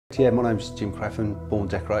Yeah, my name's Jim Craffen, Bourne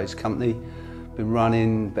Decorators company. Been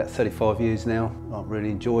running about 35 years now. I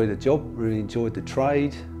really enjoy the job, really enjoyed the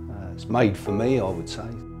trade. It's made for me, I would say.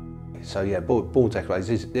 So yeah, Bourne Decorators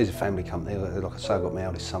is a family company. Like I say, I've got my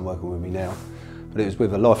eldest son working with me now. But it was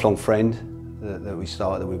with a lifelong friend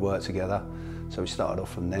that we worked together. So we started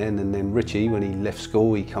off from then, and then Richie, when he left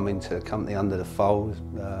school, he come into the company under the fold,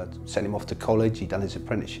 sent him off to college. He done his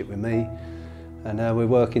apprenticeship with me. And we're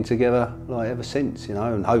working together like ever since, you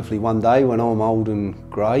know, and hopefully one day when I'm old and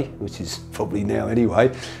grey, which is probably now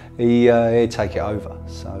anyway, he'll take it over.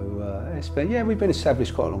 So it's been, yeah, we've been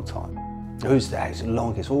established quite a long time. Who's that? It's the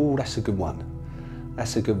longest. Oh, that's a good one.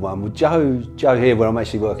 That's a good one. Well, Joe here, where I'm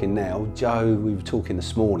actually working now, Joe, we were talking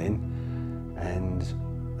this morning, and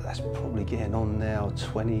that's probably getting on now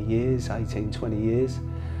 20 years, 18, 20 years.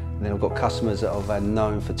 And then I've got customers that I've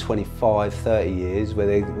known for 25, 30 years, where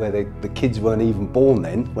the kids weren't even born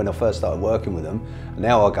then, when I first started working with them. And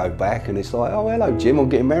now I go back and it's like, oh, hello, Jim, I'm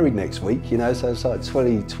getting married next week, you know, so it's like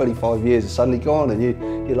 20, 25 years are suddenly gone, and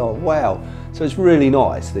you're like, wow. So it's really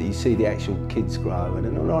nice that you see the actual kids grow,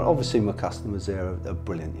 and obviously my customers there are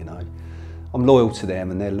brilliant, you know. I'm loyal to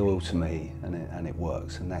them and they're loyal to me, and it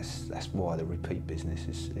works, and that's why the repeat business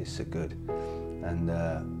is so good. And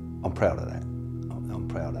I'm proud of that. I'm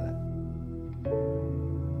proud of that.